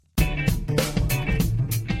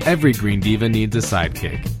Every Green Diva needs a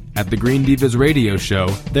sidekick. At the Green Divas radio show,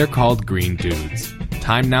 they're called Green Dudes.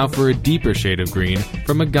 Time now for a deeper shade of green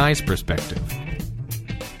from a guy's perspective.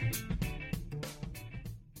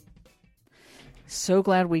 So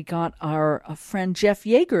glad we got our friend Jeff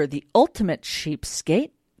Yeager, the ultimate cheapskate,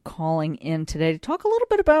 calling in today to talk a little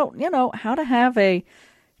bit about, how to have a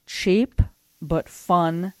cheap but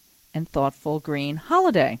fun and thoughtful green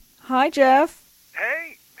holiday. Hi, Jeff.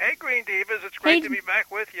 Hey, Green Divas. It's great to be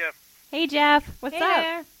back with you. Hey, Jeff. What's up?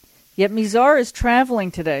 There. Yep, Mizar is traveling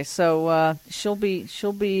today, so she'll be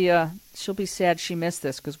sad she missed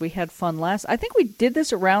this because we had fun last. I think we did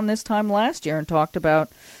this around this time last year and talked about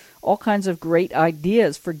all kinds of great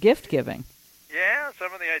ideas for gift giving. Yeah,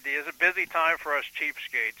 some of the ideas. A busy time for us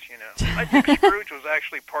cheapskates, I think Scrooge was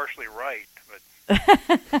actually partially right, but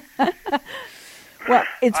well,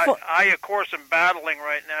 I of course am battling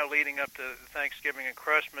right now, leading up to Thanksgiving and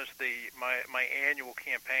Christmas, my annual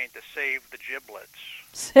campaign to save the Giblets.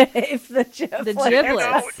 Save the Giblets. The Giblets.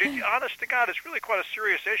 Honest to God, it's really quite a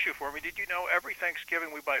serious issue for me. Did you know every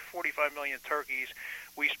Thanksgiving we buy 45 million turkeys?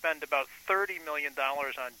 We spend about $30 million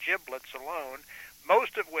on giblets alone,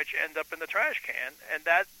 most of which end up in the trash can, and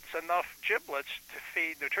that's enough giblets to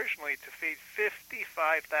feed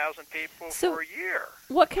 55,000 people for a year.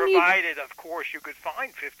 What can provided, of course, you could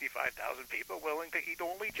find 55,000 people willing to eat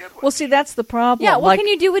only giblets. Well, see, that's the problem. Yeah, what can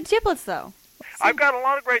you do with giblets, though? I've got a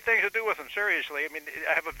lot of great things to do with them, seriously. I mean,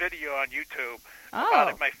 I have a video on YouTube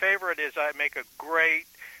about it. My favorite is I make a great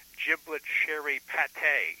giblet sherry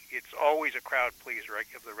pate. It's always a crowd pleaser. I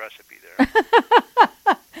give the recipe there.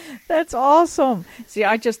 That's awesome. See,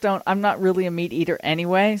 I'm not really a meat eater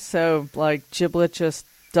anyway, so giblet just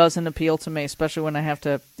doesn't appeal to me, especially when I have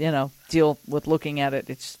to, deal with looking at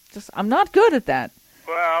it. It's just, I'm not good at that.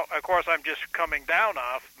 Well, of course, I'm just coming down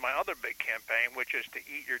off my other big campaign, which is to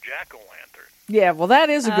eat your jack-o'-lantern. Yeah, well, that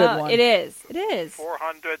is a good one. It is.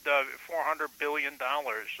 $400 billion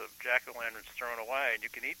of jack-o'-lanterns thrown away, and you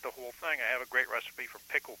can eat the whole thing. I have a great recipe for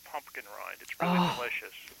pickled pumpkin rind. It's really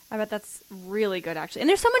delicious. I bet that's really good, actually. And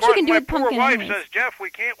there's so much you can do with pumpkin. My poor wife says, Jeff,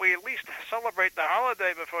 can't we at least celebrate the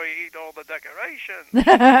holiday before you eat all the decorations?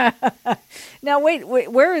 Now, wait,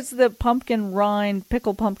 where is the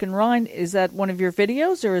pickled pumpkin rind? Is that one of your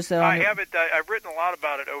videos, or is that? I have it. I've written a lot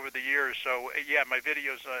about it over the years. So yeah, my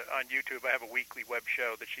videos on YouTube. I have a weekly web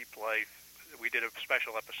show, The Cheap Life. We did a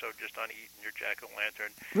special episode just on eating your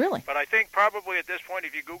jack-o'-lantern. Really? But I think probably at this point,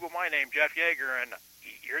 if you Google my name, Jeff Yeager, and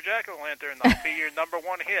eat your jack-o'-lantern, that'll be your number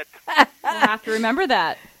one hit. We'll have to remember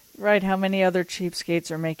that. Right, how many other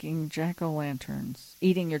cheapskates are making jack-o'-lanterns,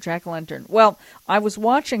 eating your jack-o'-lantern? Well, I was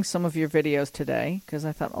watching some of your videos today because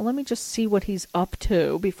I thought, let me just see what he's up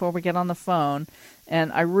to before we get on the phone.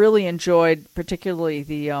 And I really enjoyed particularly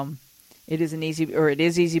the It Is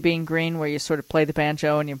Easy Being Green, where you sort of play the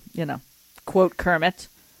banjo and you quote Kermit.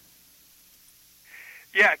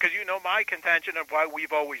 Yeah, because my contention of why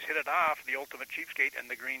we've always hit it off, the ultimate cheapskate and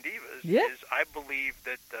the Green Divas, is I believe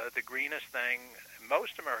that the greenest thing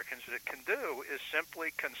most Americans can do is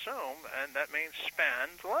simply consume, and that means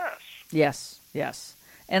spend less. Yes.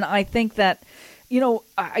 And I think that,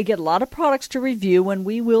 I get a lot of products to review, and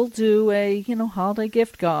we will do a, holiday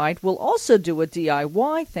gift guide. We'll also do a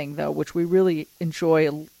DIY thing, though, which we really enjoy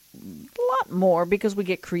a lot more because we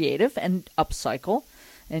get creative and upcycle.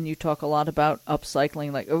 And you talk a lot about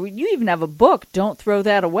upcycling. You even have a book, Don't Throw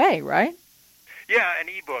That Away, right? Yeah, an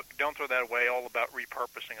ebook, Don't Throw That Away, all about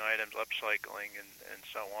repurposing items, upcycling, and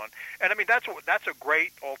so on. And I mean, that's a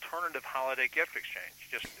great alternative holiday gift exchange.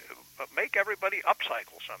 Just make everybody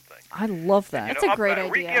upcycle something. I love that. That's a great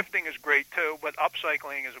idea. Regifting is great too, but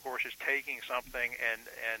upcycling is, of course, taking something and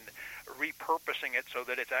repurposing it so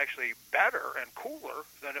that it's actually better and cooler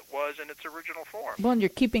than it was in its original form. Well, and you're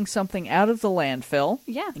keeping something out of the landfill,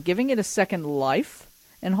 and giving it a second life,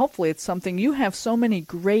 and hopefully it's something you have so many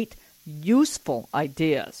great useful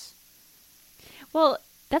ideas. Well,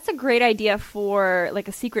 that's a great idea for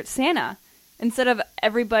a Secret Santa. Instead of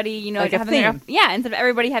everybody, instead of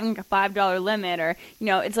everybody having a $5 limit, or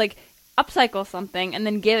it's upcycle something and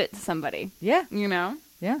then give it to somebody. Yeah.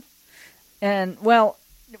 Yeah. And well,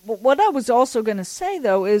 what I was also going to say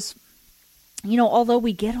though is, although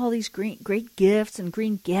we get all these great gifts and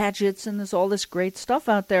green gadgets and there's all this great stuff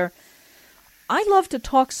out there, I love to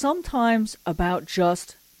talk sometimes about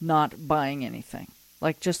just not buying anything.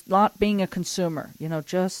 Just not being a consumer,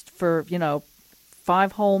 just for,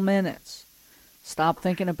 5 whole minutes. Stop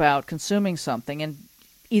thinking about consuming something and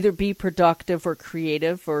either be productive or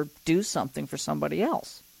creative or do something for somebody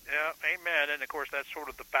else. Yeah, amen. And, of course, that's sort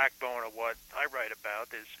of the backbone of what I write about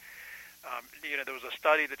is There was a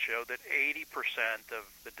study that showed that 80% of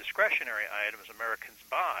the discretionary items Americans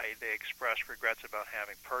buy, they express regrets about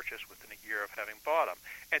having purchased within a year of having bought them.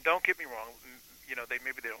 And don't get me wrong,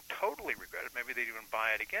 maybe they don't totally regret it. Maybe they even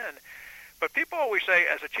buy it again. But people always say,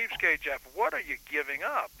 as a cheapskate, Jeff, what are you giving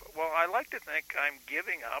up? Well, I like to think I'm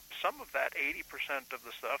giving up some of that 80% of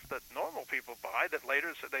the stuff that normal people buy that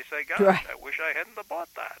later they say, gosh, right. I wish I hadn't bought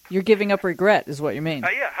that. You're giving up regret is what you mean.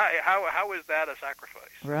 Yeah. How is that a sacrifice?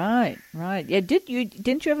 Right. Yeah.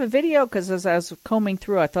 Didn't you have a video? Because as I was combing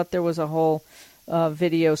through, I thought there was a whole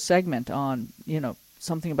video segment on,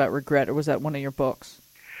 something about regret. Or was that one of your books?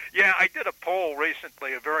 Yeah, I did a poll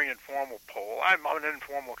recently, a very informal poll. I'm an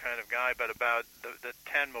informal kind of guy, but about the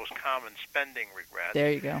 10 most common spending regrets.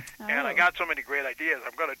 There you go. And I got so many great ideas.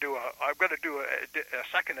 I'm going to do a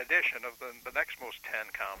second edition of the next most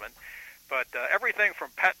 10 common. But everything from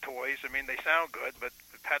pet toys. I mean, they sound good, but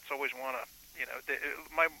the pets always want to.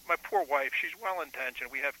 My poor wife, she's well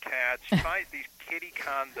intentioned. We have cats. She buys these kitty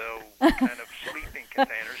condo kind of sleeping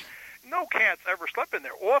containers. No cats ever slept in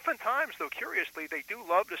there. Oftentimes, though, curiously, they do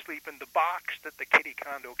love to sleep in the box that the kitty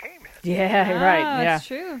condo came in. Yeah, right. Yeah, that's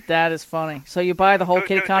true. That is funny. So you buy the whole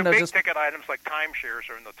kitty condo. The big-ticket items like timeshares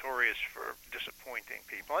are notorious for disappointing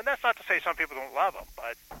people. And that's not to say some people don't love them,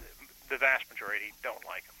 but the vast majority don't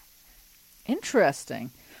like them. Interesting.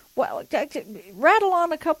 Well, rattle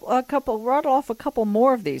off a couple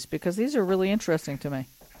more of these, because these are really interesting to me.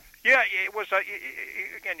 Yeah, it was,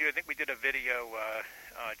 again, I think we did a video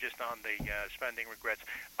just on the spending regrets.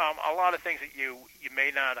 A lot of things that you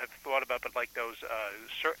may not have thought about, but like those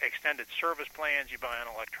extended service plans you buy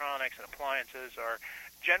on electronics and appliances are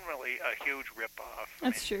generally a huge ripoff.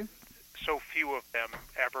 That's true. So few of them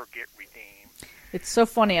ever get redeemed. It's so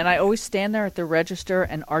funny, and I always stand there at the register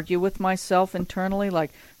and argue with myself internally,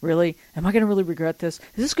 like, really, am I going to really regret this?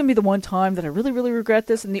 Is this going to be the one time that I really, really regret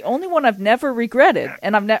this? And the only one I've never regretted,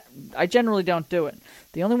 and I generally don't do it,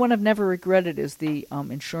 the only one I've never regretted is the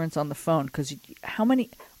insurance on the phone, because how many...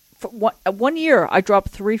 one year, I dropped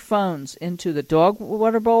 3 phones into the dog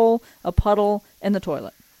water bowl, a puddle, and the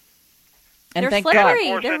toilet. And They're thank slippery.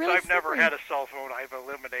 God. Since really I've never slippery. had a cell phone, I've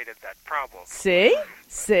eliminated that problem. See?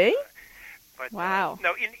 But, wow.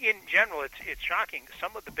 No, in general, it's shocking.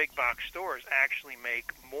 Some of the big box stores actually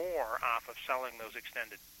make more off of selling those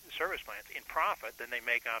extended service plans in profit than they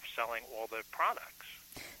make off selling all the products.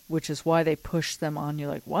 Which is why they push them on you,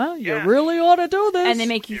 like, well, you really ought to do this. And they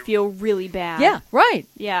make you feel really bad. Yeah, right.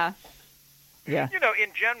 Yeah. Yeah.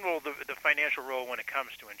 In general, the financial role when it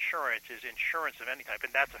comes to insurance is insurance of any type,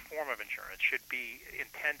 and that's a form of insurance, should be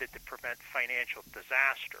intended to prevent financial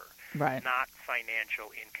disaster, right, not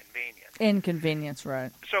financial inconvenience. Inconvenience,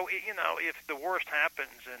 right. So, if the worst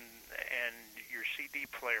happens and your CD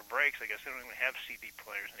player breaks, I guess they don't even have CD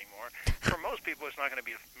players anymore, for most people it's not going to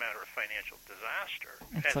be a matter of financial disaster,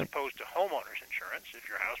 opposed to homeowners insurance. If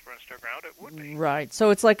your house burns to the ground, it would be. Right. So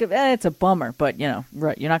it's like, it's a bummer, but,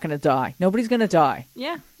 right, you're not going to die. Nobody's going to die.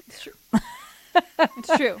 Yeah, it's true.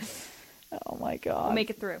 It's true. Oh, my God. We'll make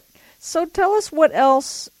it through. So tell us what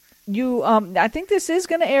else you, I think this is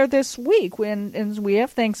going to air this week, and we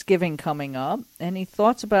have Thanksgiving coming up. Any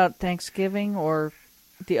thoughts about Thanksgiving or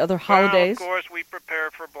the other holidays? Well, of course, we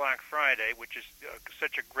prepare for Black Friday, which is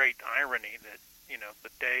such a great irony that, the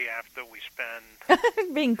day after we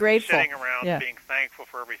spend being grateful, sitting around being thankful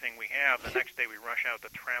for everything we have, the next day we rush out to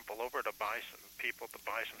trample over to buy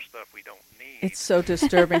some stuff we don't need. It's so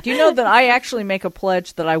disturbing. Do you know that I actually make a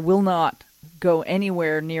pledge that I will not go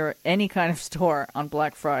anywhere near any kind of store on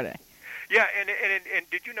Black Friday? Yeah, and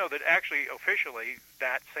did you know that actually officially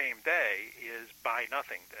that same day is Buy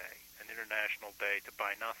Nothing Day, an international day to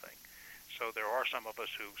buy nothing. So there are some of us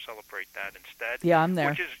who celebrate that instead. Yeah, I'm there.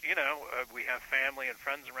 Which is, we have family and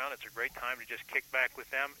friends around. It's a great time to just kick back with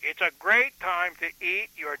them. It's a great time to eat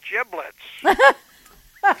your giblets.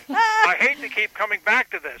 I hate to keep coming back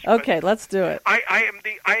to this. Okay, let's do it. I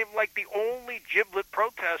am like the only giblet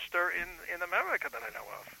protester in America that I know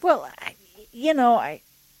of. Well,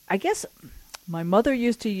 I guess my mother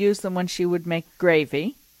used to use them when she would make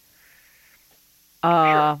gravy.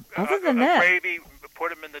 Sure. Other than that, gravy, put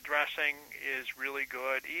them in the dressing is really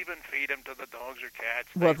good. Even feed them to the dogs or cats.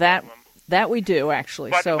 Well, that we do actually.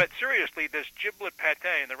 But so, seriously, this giblet pate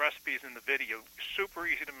and the recipes in the video, super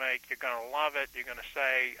easy to make. You're going to love it. You're going to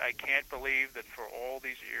say, I can't believe that for all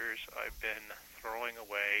these years I've been throwing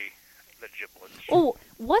away the giblets. Oh,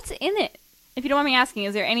 what's in it? If you don't mind me asking,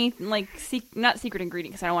 is there any, not secret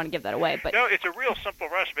ingredient, because I don't want to give that away, but... No, it's a real simple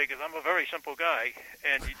recipe, because I'm a very simple guy,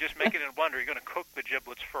 and you just make it in a blender. You're going to cook the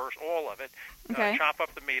giblets first, all of it. Okay. Chop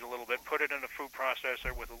up the meat a little bit, put it in a food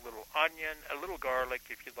processor with a little onion, a little garlic,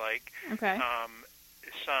 if you like. Okay.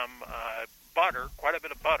 some butter, quite a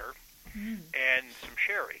bit of butter, and some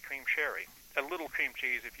cream sherry, a little cream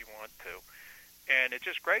cheese if you want to. And it's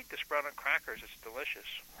just great to spread on crackers. It's delicious.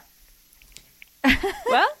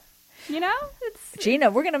 Well, it's... Gina,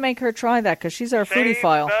 we're going to make her try that because she's our foodie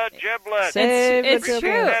file. Save the giblets. It's true.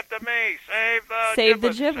 To me. Save the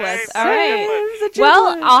giblets. Save All right. the giblets.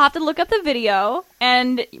 Well, I'll have to look up the video.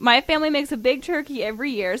 And my family makes a big turkey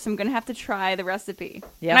every year, so I'm going to have to try the recipe.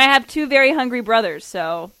 Yep. And I have 2 very hungry brothers,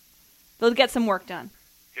 so they'll get some work done.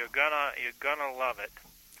 You're gonna love it.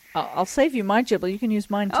 I'll save you my giblet. You can use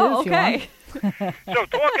mine too if you want. So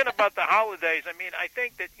talking about the holidays, I mean, I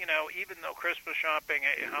think that, even though Christmas shopping,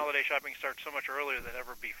 holiday shopping starts so much earlier than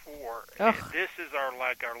ever before, this is our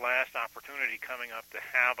last opportunity coming up to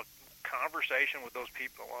have a conversation with those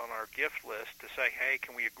people on our gift list to say, hey,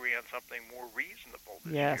 can we agree on something more reasonable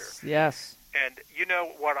this year? Yes. And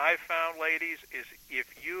what I found, ladies, is if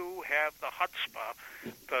you have the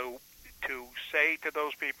chutzpah to say to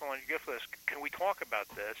those people on your gift list, can we talk about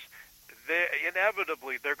this?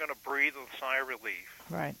 Inevitably, they're going to breathe a sigh of relief.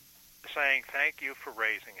 Right. Saying, thank you for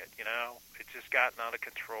raising it. It's just gotten out of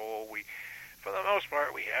control. For the most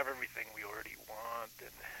part, we have everything we already want,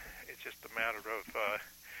 and it's just a matter of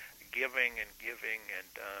giving and giving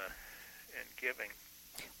and giving.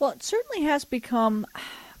 Well, it certainly has become.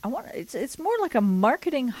 It's more like a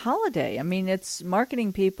marketing holiday. I mean, it's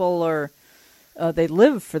marketing people are. They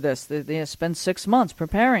live for this. They spend 6 months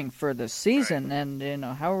preparing for this season, right. And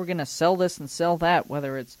how are we going to sell this and sell that?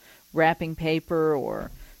 Whether it's wrapping paper or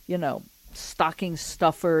stocking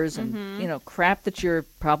stuffers and crap that you're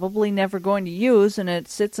probably never going to use, and it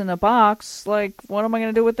sits in a box. Like, what am I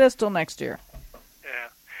going to do with this till next year? Yeah,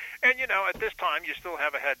 and at this time you still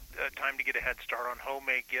have time to get a head start on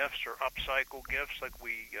homemade gifts or upcycle gifts, like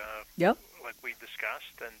we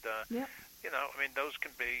discussed, and I mean, those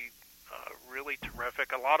can be really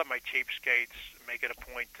terrific. A lot of my cheapskates make it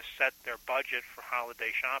a point to set their budget for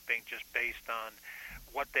holiday shopping just based on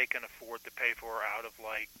what they can afford to pay for out of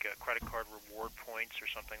credit card reward points or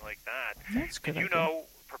something like that. That's good. Did you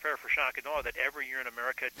prepare for shock and awe, that every year in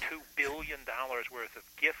America, $2 billion worth of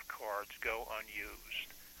gift cards go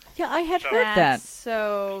unused? Yeah, I had heard that. That's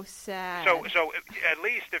so sad. So at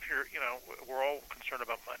least if you're, we're all concerned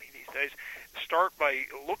about money these days, start by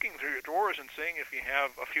looking through your drawers and seeing if you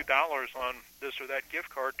have a few dollars on this or that gift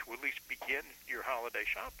card to at least begin your holiday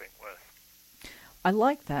shopping with. I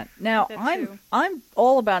like that. Now, I'm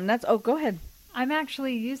all about, and that's, go ahead. I'm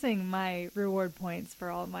actually using my reward points for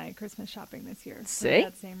all my Christmas shopping this year. See? For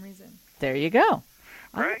that same reason. There you go.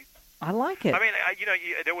 Right. I like it. I mean,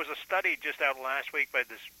 there was a study just out last week by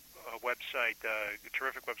this website,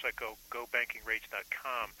 terrific website,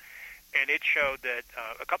 gobankingrates.com, and it showed that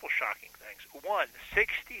a couple shocking things. One,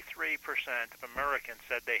 63% of Americans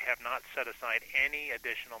said they have not set aside any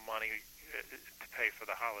additional money to pay for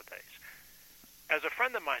the holidays. As a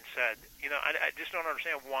friend of mine said, I just don't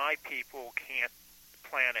understand why people can't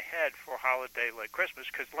plan ahead for a holiday like Christmas,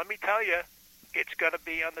 because let me tell you, it's going to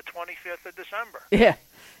be on the 25th of December. Yeah.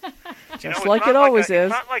 Just like it always is. It's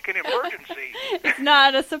not like an emergency. It's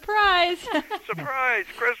not a surprise. Surprise!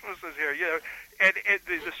 Christmas is here. And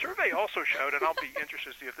the survey also showed, and I'll be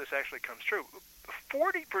interested to see if this actually comes true,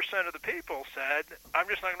 40% of the people said, I'm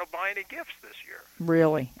just not going to buy any gifts this year.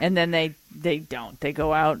 Really? And then they don't. They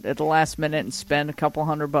go out at the last minute and spend a couple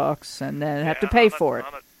 $100 and then have to pay for it.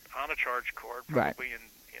 On a charge card, probably. Right. And,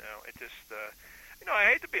 it just... I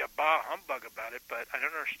hate to be a bah humbug about it, but I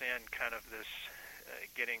don't understand kind of this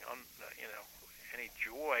getting, any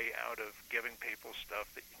joy out of giving people stuff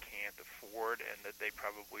that you can't afford and that they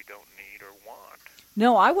probably don't need or want.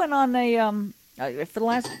 No, I went on for the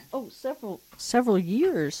last several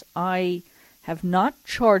years. I have not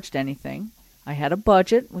charged anything. I had a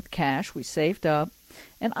budget with cash. We saved up,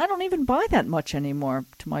 and I don't even buy that much anymore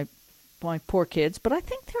to my poor kids, but I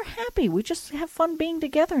think they're happy. We just have fun being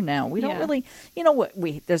together now. We don't really,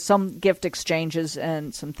 there's some gift exchanges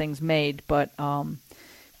and some things made, but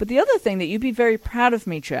the other thing that you'd be very proud of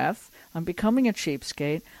me, Jeff, I'm becoming a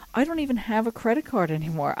cheapskate. I don't even have a credit card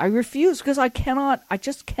anymore. I refuse because I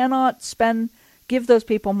just cannot give those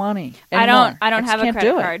people money anymore. I don't have a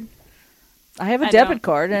credit card. I have a debit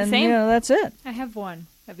card, and that's it. I have one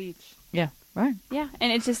of each. Yeah. Right. Yeah,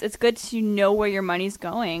 and it's good to know where your money's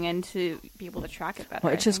going and to be able to track it better.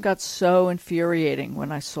 Well, it just got so infuriating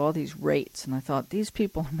when I saw these rates, and I thought, these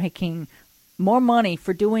people are making more money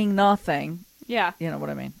for doing nothing. Yeah. You know what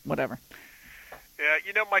I mean? Whatever.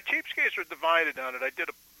 Yeah, my cheapskates are divided on it. I did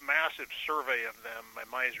a massive survey of them, my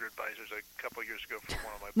miser advisors, a couple of years ago for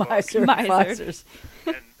one of my books. Miser advisors.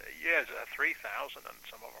 And, Yeah, it's 3,000, and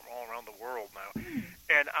some of them all around the world now.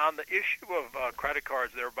 And on the issue of credit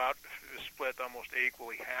cards, they're about split almost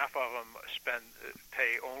equally. Half of them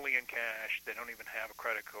pay only in cash. They don't even have a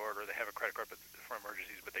credit card, or they have a credit card for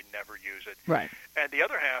emergencies, but they never use it. Right. And the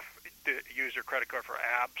other half use their credit card for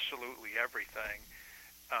absolutely everything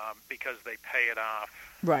because they pay it off.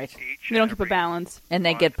 Right. They don't keep a balance. And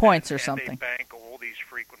they get points or something. And they bank all these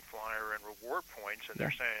frequent flyer and reward points, and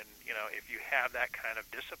they're saying, if you have that kind of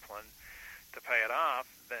discipline to pay it off,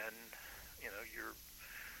 then, you're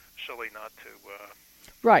silly not to...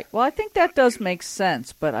 Right. Well, I think that does make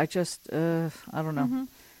sense, but I just, I don't know. Mm-hmm.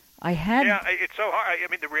 Yeah, it's so hard. I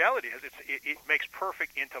mean, the reality is it makes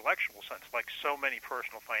perfect intellectual sense, like so many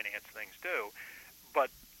personal finance things do. But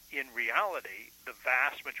in reality, the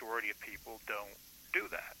vast majority of people don't do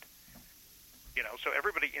that. So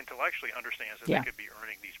everybody intellectually understands that they could be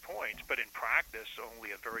earning these points, but in practice,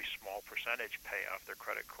 only a very small percentage pay off their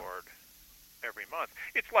credit card every month.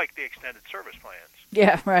 It's like the extended service plans.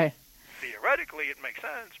 Yeah, right. Theoretically, it makes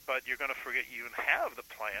sense, but you're going to forget you even have the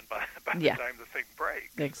plan by the time the thing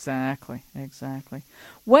breaks. Exactly.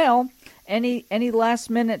 Well, any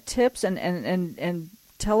last minute tips and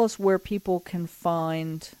tell us where people can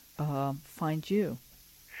find you.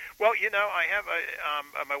 Well, I have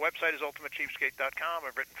my website is ultimatecheapskate.com.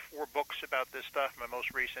 I've written 4 books about this stuff. My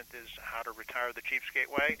most recent is How to Retire the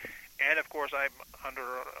Cheapskate Way. And, of course, I'm under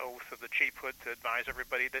oath of the Cheap Hood to advise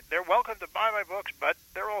everybody that they're welcome to buy my books, but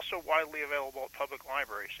they're also widely available at public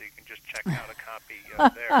libraries, so you can just check out a copy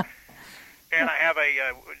there. And I have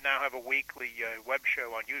now have a weekly web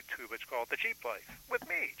show on YouTube. It's called The Cheap Life with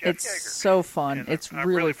me, Jeff Yeager. It's so fun. And it's I'm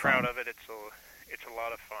really proud fun. of it. It's a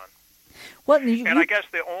lot of fun. Well, and I guess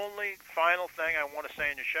the only final thing I want to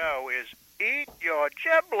say in the show is eat your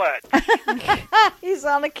giblets. He's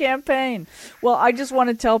on a campaign. Well, I just want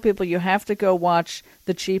to tell people you have to go watch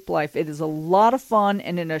The Cheap Life. It is a lot of fun,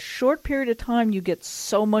 and in a short period of time, you get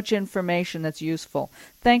so much information that's useful.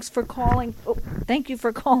 Thanks for calling. Thank you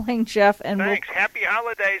for calling, Jeff. And thanks. Happy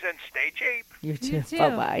holidays and stay cheap. You too. You too.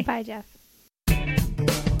 Bye-bye. Bye, Jeff.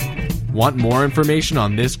 Want more information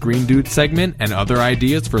on this Green Dude segment and other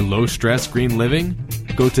ideas for low-stress green living?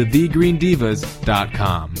 Go to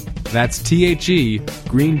thegreendivas.com. That's THE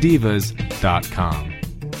greendivas.com.